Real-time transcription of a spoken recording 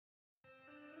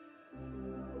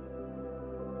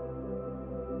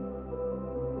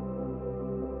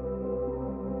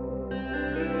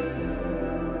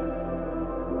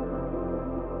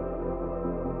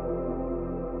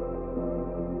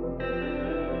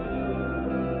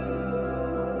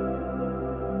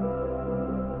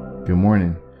Good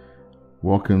morning.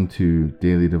 Welcome to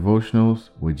Daily Devotionals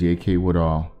with J.K.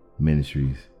 Woodall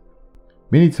Ministries.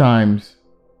 Many times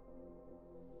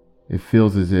it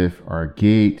feels as if our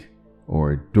gate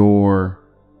or a door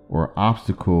or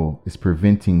obstacle is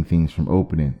preventing things from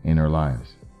opening in our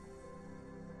lives.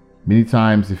 Many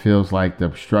times it feels like the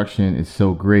obstruction is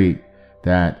so great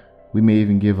that we may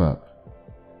even give up.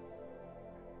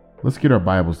 Let's get our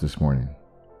Bibles this morning.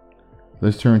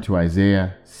 Let's turn to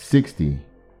Isaiah 60,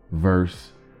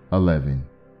 verse 11.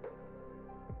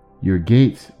 Your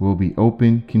gates will be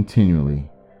open continually.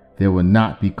 They will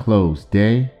not be closed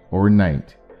day or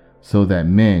night, so that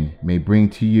men may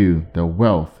bring to you the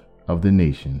wealth of the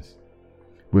nations,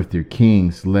 with their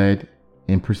kings led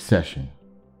in procession.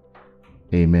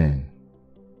 Amen.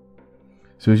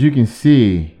 So as you can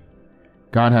see,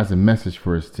 God has a message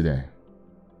for us today.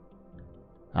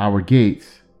 Our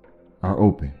gates are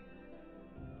open.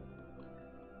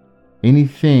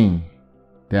 Anything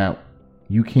that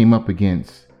you came up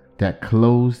against that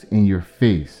closed in your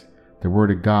face, the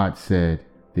Word of God said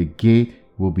the gate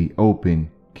will be open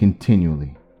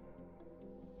continually.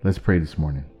 Let's pray this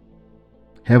morning.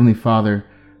 Heavenly Father,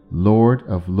 Lord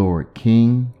of Lords,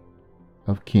 King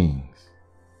of Kings,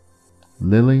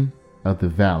 Lily of the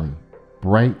Valley,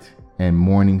 bright and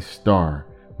morning star,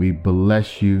 we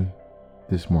bless you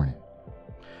this morning.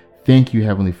 Thank you,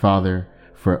 Heavenly Father,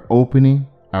 for opening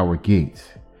our gates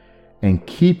and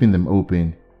keeping them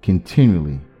open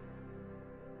continually,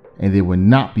 and they will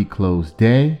not be closed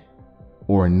day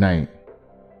or night.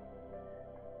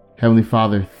 Heavenly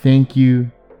Father, thank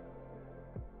you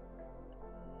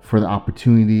for the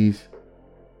opportunities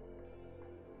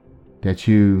that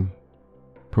you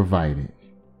provided.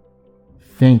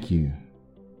 Thank you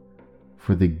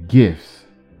for the gifts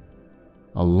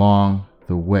along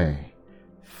the way.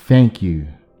 Thank you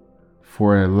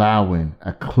for allowing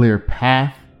a clear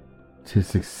path to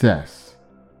success,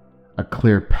 a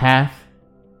clear path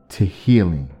to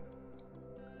healing,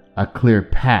 a clear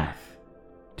path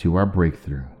to our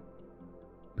breakthrough.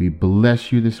 We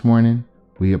bless you this morning.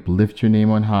 We uplift your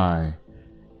name on high.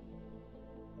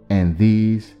 And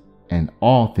these and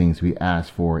all things we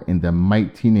ask for in the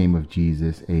mighty name of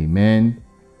Jesus. Amen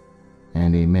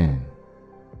and amen.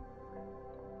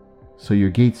 So your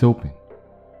gate's open.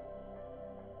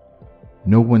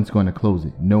 No one's going to close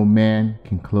it. No man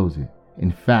can close it.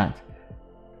 In fact,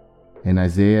 in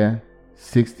Isaiah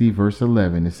 60 verse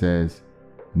 11, it says,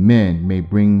 men may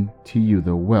bring to you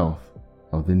the wealth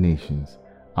of the nations.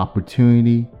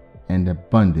 Opportunity and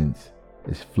abundance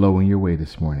is flowing your way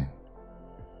this morning.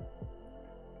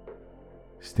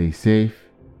 Stay safe,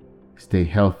 stay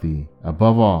healthy.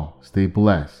 Above all, stay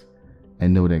blessed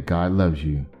and know that God loves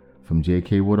you. From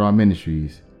J.K. Woodall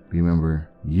Ministries, remember,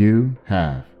 you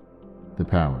have the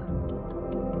power.